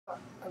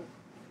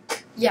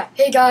Yeah,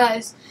 hey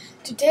guys,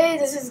 today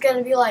this is going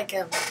to be like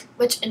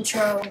which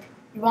intro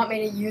you want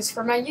me to use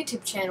for my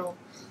YouTube channel.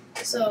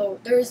 So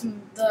there's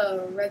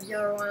the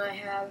regular one I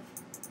have,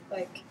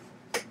 like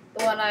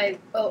the one I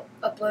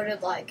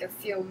uploaded like a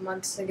few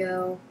months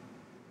ago,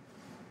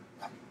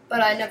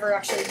 but I never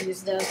actually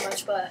used it as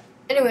much. But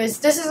anyways,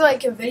 this is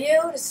like a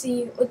video to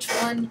see which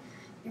one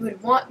you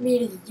would want me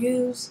to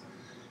use.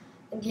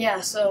 And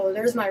yeah, so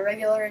there's my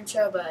regular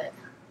intro, but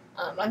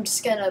I'm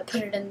just going to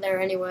put it in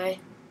there anyway.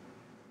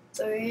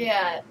 So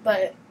yeah,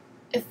 but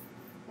if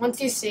once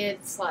you see it,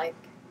 it's like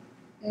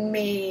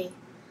my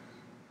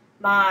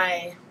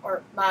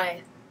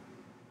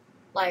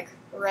like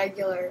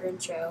regular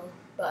intro,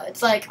 but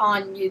it's like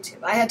on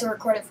YouTube. I had to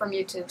record it from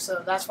YouTube,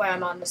 so that's why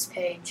I'm on this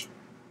page.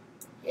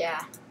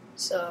 Yeah.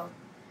 So,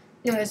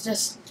 anyways,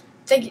 just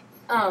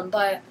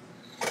but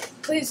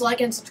please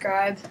like and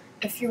subscribe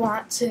if you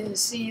want to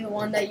see the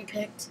one that you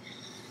picked.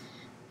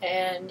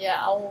 And yeah,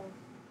 I'll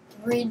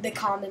read the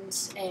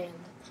comments and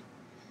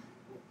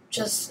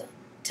just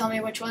tell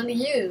me which one to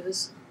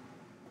use.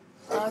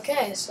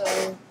 Okay, so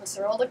let's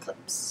roll the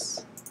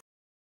clips.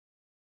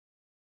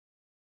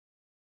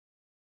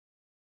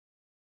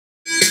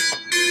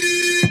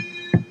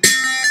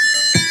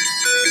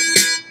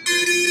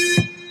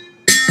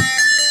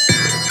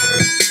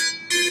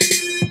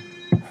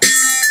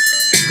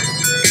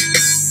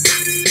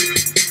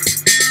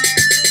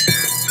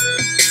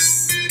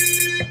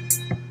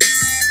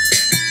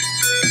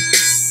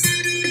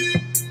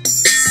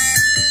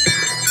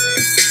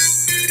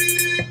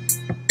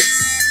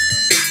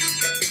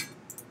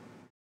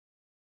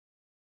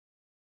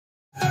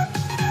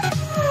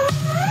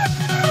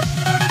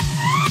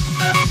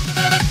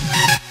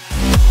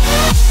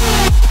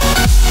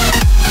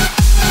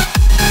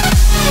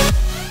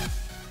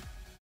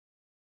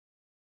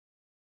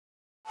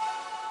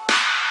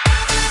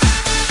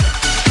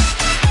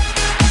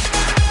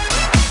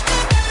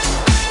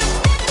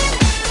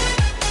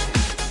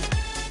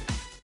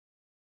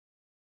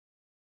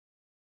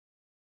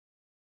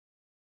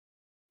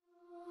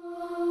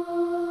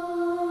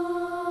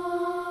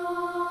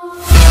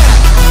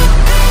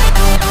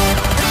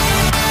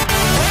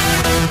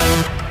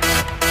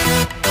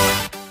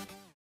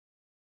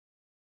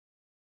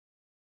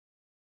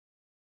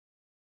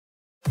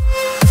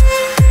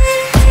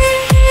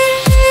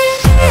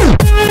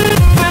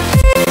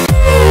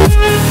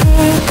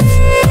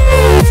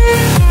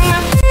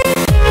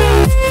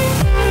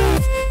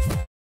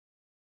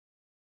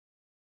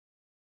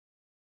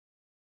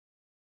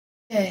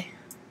 Okay,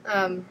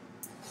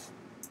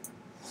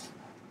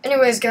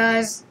 anyways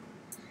guys,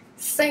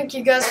 thank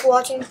you guys for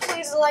watching.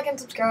 Please like and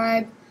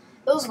subscribe.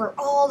 Those were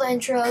all the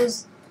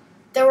intros.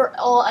 They were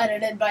all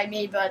edited by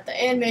me, but the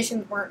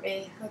animations weren't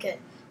me. Okay,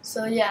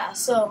 so yeah,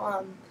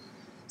 so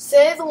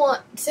say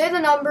the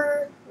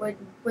number,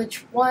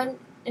 which one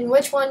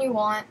you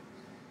want,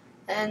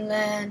 and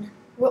then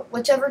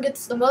whichever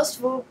gets the most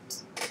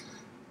votes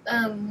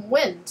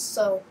wins.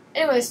 So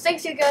anyways,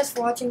 thanks you guys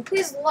for watching.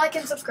 Please like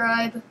and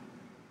subscribe.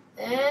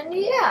 And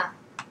yeah,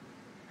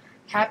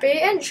 happy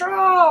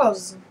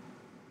intros!